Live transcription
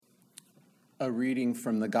A reading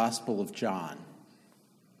from the Gospel of John.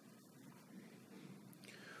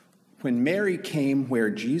 When Mary came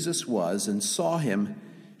where Jesus was and saw him,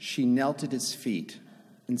 she knelt at his feet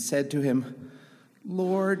and said to him,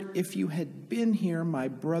 "Lord, if you had been here, my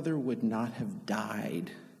brother would not have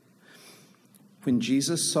died." When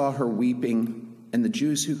Jesus saw her weeping, and the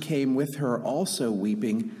Jews who came with her also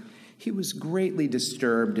weeping, he was greatly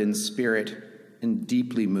disturbed in spirit and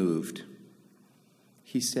deeply moved.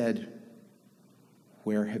 He said,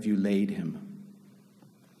 "Where have you laid him?"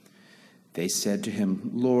 They said to him,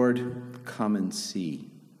 "Lord, come and see."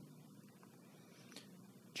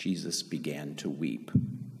 Jesus began to weep.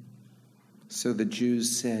 So the Jews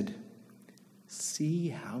said, "See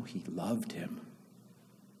how he loved him."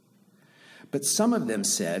 But some of them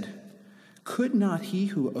said, "Could not he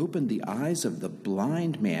who opened the eyes of the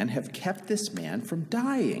blind man have kept this man from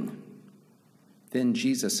dying?" Then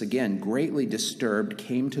Jesus, again greatly disturbed,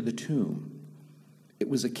 came to the tomb. It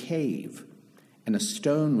was a cave, and a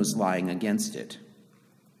stone was lying against it.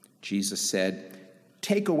 Jesus said,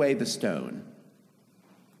 "Take away the stone."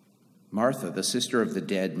 Martha, the sister of the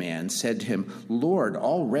dead man, said to him, "Lord,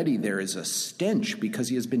 already there is a stench because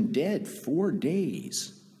he has been dead 4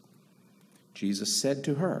 days." Jesus said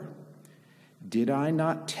to her, "Did I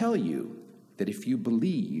not tell you that if you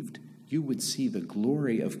believed, you would see the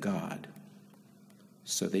glory of God?"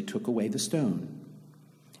 So they took away the stone.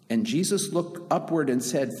 And Jesus looked upward and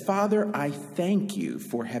said, "Father, I thank you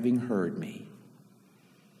for having heard me.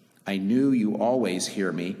 I knew you always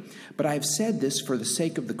hear me, but I have said this for the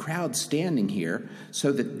sake of the crowd standing here,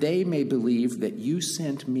 so that they may believe that you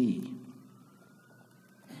sent me."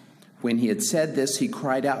 When he had said this, he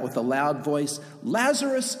cried out with a loud voice,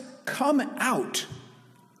 "Lazarus, come out!"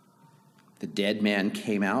 The dead man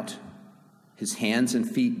came out, his hands and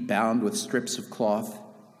feet bound with strips of cloth,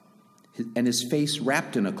 and his face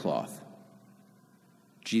wrapped in a cloth.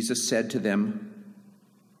 Jesus said to them,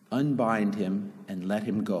 "Unbind him and let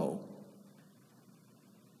him go."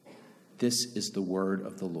 This is the word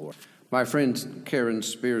of the Lord. My friend Karen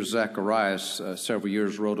Spears Zacharias several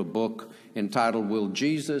years wrote a book entitled, "Will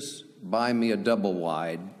Jesus Buy Me a Double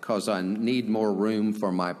Wide? 'Cause I Need More Room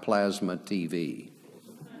for My Plasma TV."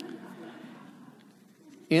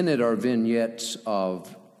 In it are vignettes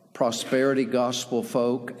of prosperity gospel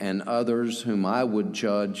folk and others whom I would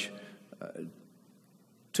judge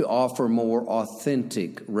to offer more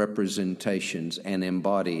authentic representations and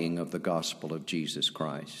embodying of the gospel of Jesus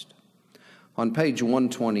Christ. On page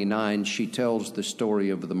 129, she tells the story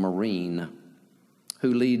of the Marine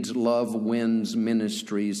who leads Love Wins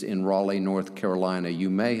Ministries in Raleigh, North Carolina.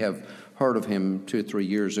 You may have heard of him 2 or 3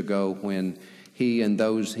 years ago when he and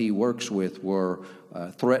those he works with were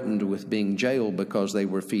threatened with being jailed because they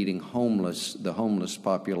were feeding the homeless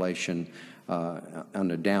population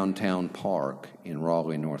on a downtown park in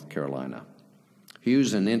Raleigh, North Carolina.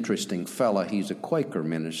 Hugh's an interesting fella. He's a Quaker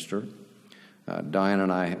minister. Diane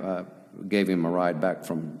and I gave him a ride back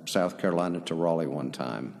from South Carolina to Raleigh one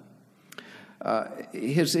time.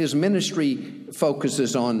 His ministry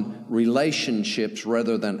focuses on relationships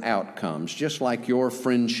rather than outcomes, just like your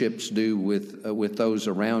friendships do with those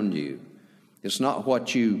around you. It's not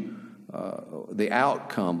the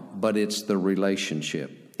outcome, but it's the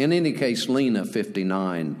relationship. In any case, Layne,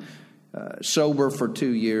 59, sober for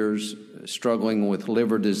 2 years, struggling with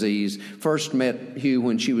liver disease, first met Hugh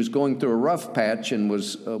when she was going through a rough patch and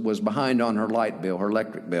was behind on her light bill, her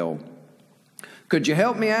electric bill. "Could you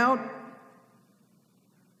help me out?"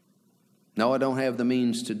 "No, I don't have the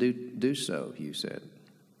means to do so," Hugh said.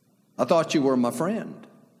 "I thought you were my friend."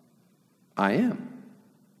 "I am."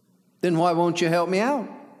 "Then why won't you help me out?"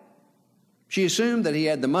 She assumed that he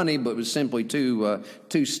had the money, but was simply too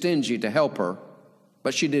stingy to help her.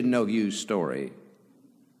 But she didn't know Hugh's story.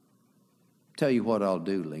 "Tell you what I'll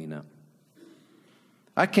do, Layne.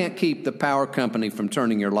 I can't keep the power company from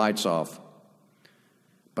turning your lights off,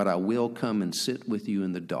 but I will come and sit with you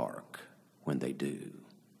in the dark when they do."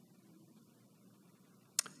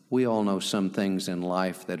 We all know some things in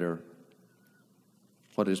life that are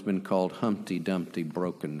what has been called Humpty Dumpty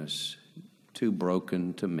brokenness, too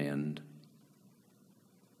broken to mend.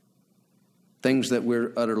 Things that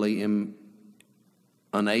we're utterly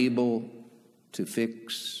unable to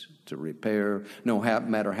fix, to repair, no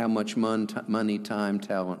matter how much money, time,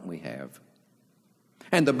 talent we have.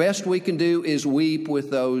 And the best we can do is weep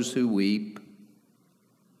with those who weep.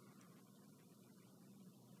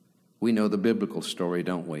 We know the biblical story,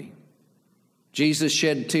 don't we? Jesus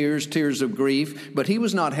shed tears of grief, but he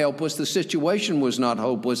was not helpless. The situation was not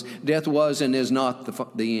hopeless. Death was and is not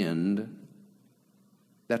the end.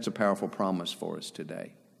 That's a powerful promise for us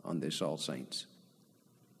today on this All Saints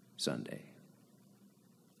Sunday.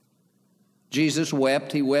 Jesus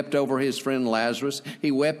wept. He wept over his friend Lazarus.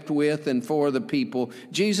 He wept with and for the people.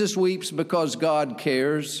 Jesus weeps because God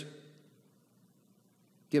cares.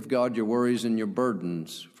 Give God your worries and your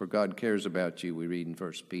burdens, for God cares about you, we read in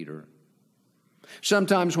 1 Peter.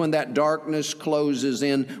 Sometimes when that darkness closes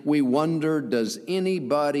in, we wonder, does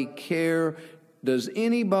anybody care? Does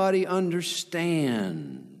anybody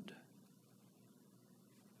understand?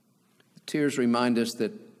 The tears remind us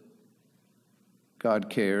that God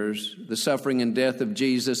cares. The suffering and death of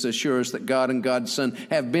Jesus assure us that God and God's Son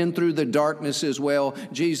have been through the darkness as well.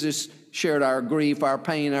 Jesus shared our grief, our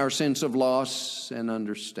pain, our sense of loss, and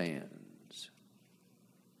understands.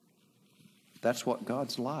 That's what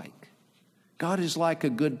God's like. God is like a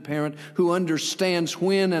good parent who understands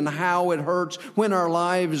when and how it hurts. When our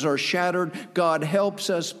lives are shattered, God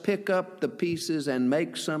helps us pick up the pieces and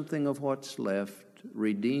make something of what's left,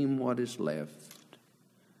 redeem what is left.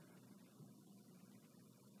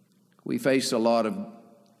 We face a lot of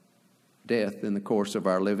death in the course of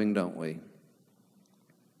our living, don't we?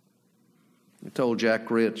 I told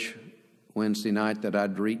Jack Rich Wednesday night that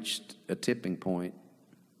I'd reached a tipping point.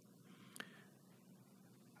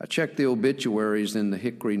 I checked the obituaries in the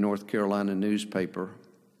Hickory, North Carolina newspaper,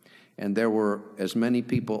 and there were as many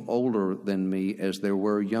people older than me as there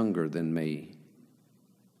were younger than me.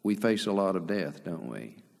 We face a lot of death, don't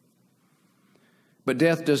we? But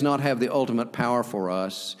death does not have the ultimate power for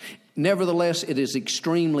us. Nevertheless, it is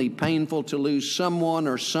extremely painful to lose someone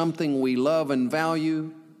or something we love and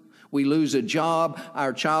value. We lose a job,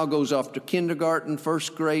 our child goes off to kindergarten,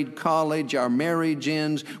 first grade, college, our marriage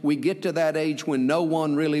ends. We get to that age when no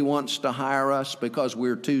one really wants to hire us because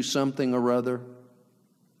we're too something or other.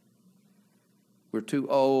 We're too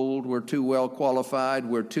old, we're too well qualified,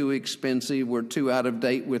 we're too expensive, we're too out of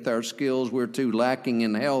date with our skills, we're too lacking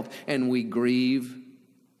in health, and we grieve.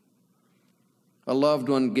 A loved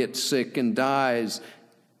one gets sick and dies,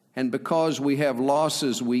 and because we have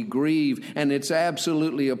losses, we grieve, and it's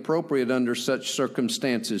absolutely appropriate under such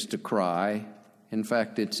circumstances to cry. In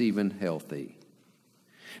fact, it's even healthy.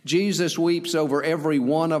 Jesus weeps over every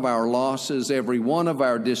one of our losses, every one of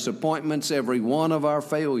our disappointments, every one of our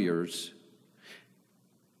failures.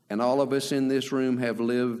 And all of us in this room have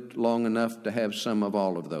lived long enough to have some of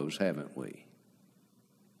all of those, haven't we?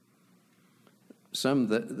 Some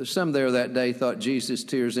there that day thought Jesus'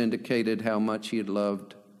 tears indicated how much he had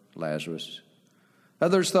loved Lazarus.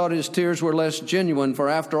 Others thought his tears were less genuine, for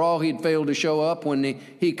after all, he'd failed to show up when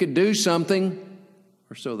he could do something,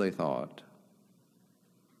 or so they thought.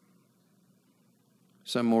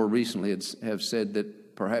 Some more recently have said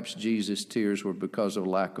that perhaps Jesus' tears were because of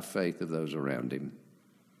lack of faith of those around him.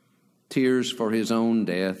 Tears for his own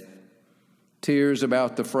death. Tears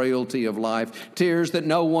about the frailty of life. Tears that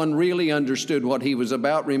no one really understood what he was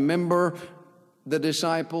about. Remember the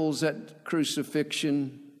disciples at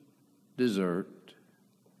crucifixion, dessert.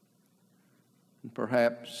 And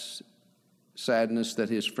perhaps sadness that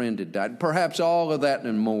his friend had died. Perhaps all of that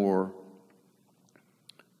and more.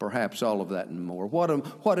 Perhaps all of that and more.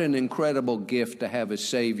 What an incredible gift to have a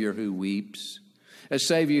Savior who weeps. A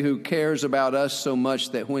Savior who cares about us so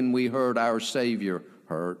much that when we hurt, our Savior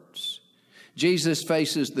hurts. Jesus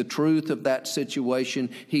faces the truth of that situation.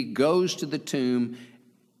 He goes to the tomb.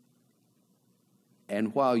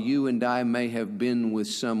 And while you and I may have been with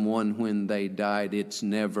someone when they died, it's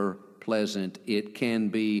never pleasant. It can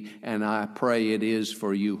be, and I pray it is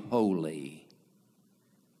for you, holy.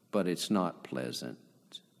 But it's not pleasant.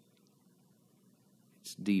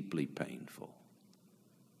 It's deeply painful.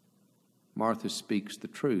 Martha speaks the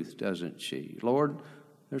truth, doesn't she? Lord,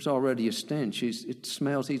 there's already a stench. It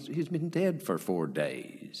smells. He's been dead for 4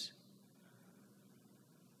 days.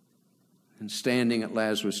 And standing at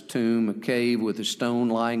Lazarus' tomb, a cave with a stone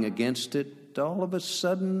lying against it, all of a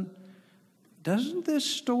sudden, doesn't this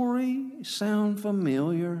story sound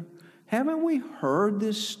familiar? Haven't we heard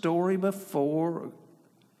this story before?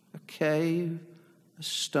 A cave, a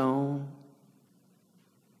stone.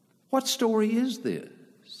 What story is this?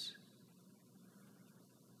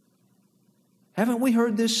 Haven't we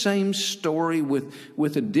heard this same story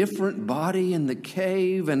with a different body in the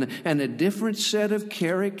cave and a different set of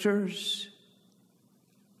characters?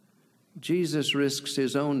 Jesus risks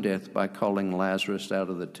his own death by calling Lazarus out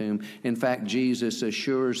of the tomb. In fact, Jesus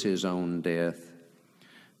assures his own death.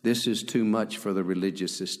 This is too much for the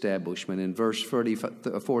religious establishment. In verse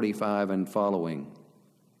 45 and following,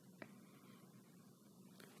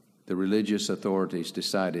 the religious authorities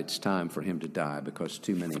decide it's time for him to die because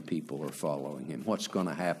too many people are following him. What's going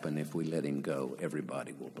to happen if we let him go?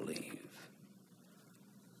 Everybody will believe.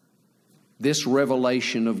 This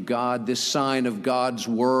revelation of God, this sign of God's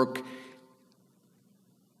work,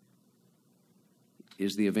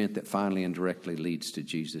 is the event that finally and directly leads to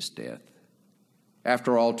Jesus' death.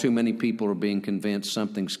 After all, too many people are being convinced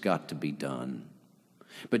something's got to be done.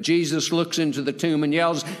 But Jesus looks into the tomb and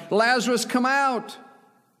yells, "Lazarus, come out!"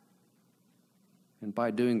 And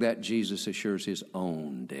by doing that, Jesus assures his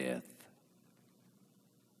own death.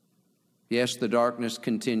 Yes, the darkness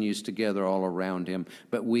continues to gather all around him,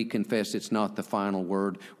 but we confess it's not the final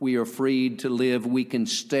word. We are freed to live. We can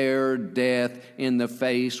stare death in the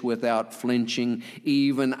face without flinching,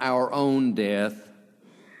 even our own death,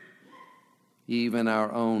 even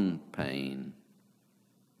our own pain.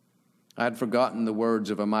 I'd forgotten the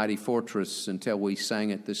words of A Mighty Fortress until we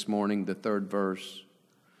sang it this morning, the third verse.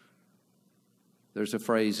 There's a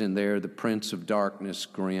phrase in there, "The Prince of Darkness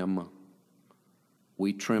grim,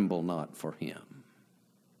 we tremble not for him."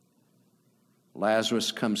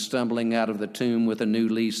 Lazarus comes stumbling out of the tomb with a new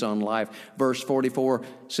lease on life. Verse 44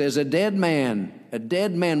 says, a dead man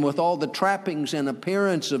with all the trappings and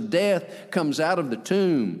appearance of death comes out of the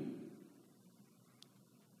tomb.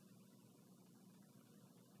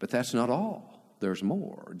 But that's not all. There's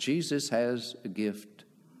more. Jesus has a gift,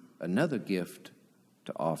 another gift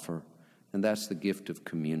to offer, and that's the gift of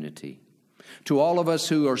community. To all of us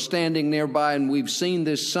who are standing nearby and we've seen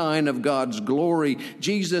this sign of God's glory,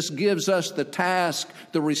 Jesus gives us the task,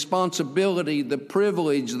 the responsibility, the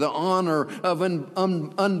privilege, the honor of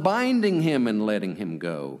unbinding him and letting him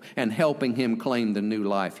go and helping him claim the new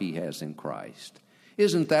life he has in Christ.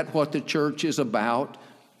 Isn't that what the church is about?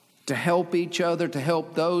 To help each other, to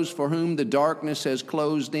help those for whom the darkness has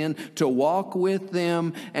closed in, to walk with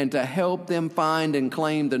them and to help them find and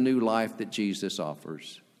claim the new life that Jesus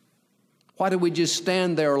offers. Why do we just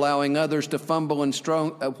stand there allowing others to fumble and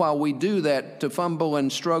struggle? While we do that, to fumble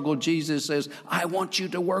and struggle, Jesus says, I want you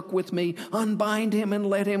to work with me. Unbind him and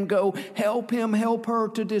let him go. Help him, help her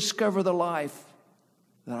to discover the life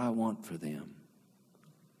that I want for them.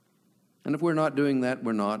 And if we're not doing that,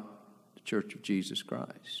 we're not the Church of Jesus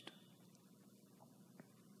Christ.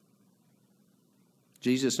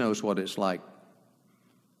 Jesus knows what it's like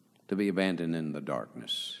to be abandoned in the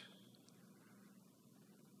darkness.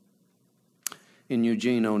 In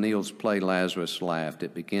Eugene O'Neill's play, Lazarus Laughed,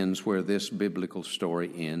 it begins where this biblical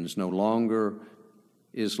story ends. No longer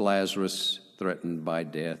is Lazarus threatened by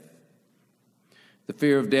death. The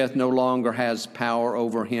fear of death no longer has power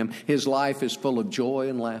over him. His life is full of joy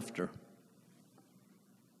and laughter.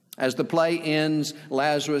 As the play ends,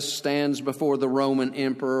 Lazarus stands before the Roman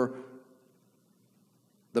emperor,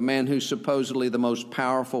 the man who's supposedly the most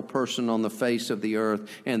powerful person on the face of the earth.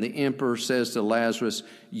 And the emperor says to Lazarus,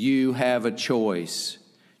 you have a choice.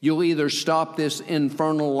 You'll either stop this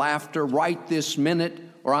infernal laughter right this minute,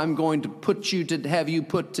 or I'm going to have you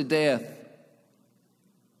put to death.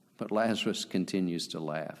 But Lazarus continues to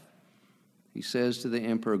laugh. He says to the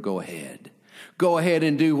emperor, go ahead. Go ahead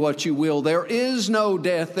and do what you will. There is no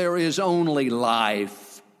death. There is only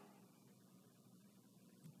life.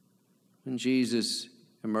 When Jesus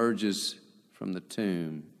emerges from the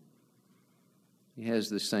tomb, he has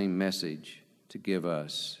the same message to give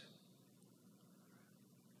us.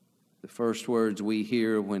 The first words we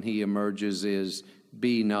hear when he emerges is,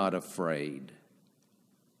 be not afraid.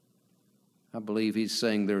 I believe he's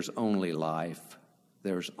saying there's only life.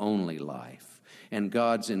 There's only life. And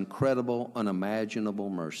God's incredible, unimaginable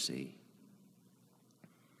mercy.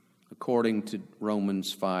 According to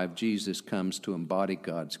Romans 5, Jesus comes to embody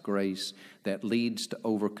God's grace that leads to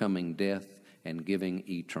overcoming death and giving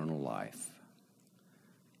eternal life.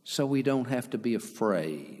 So we don't have to be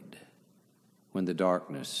afraid when the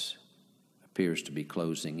darkness appears to be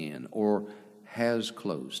closing in or has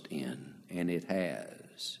closed in, and it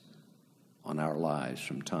has, on our lives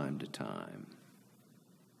from time to time.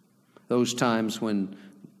 Those times when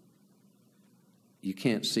you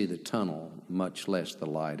can't see the tunnel, much less the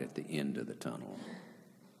light at the end of the tunnel.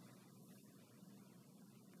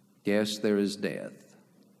 Yes, there is death,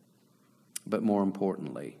 but more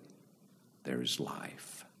importantly, there is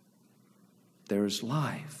life. There is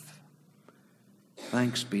life.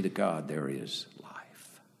 Thanks be to God, there is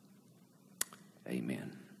life.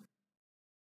 Amen.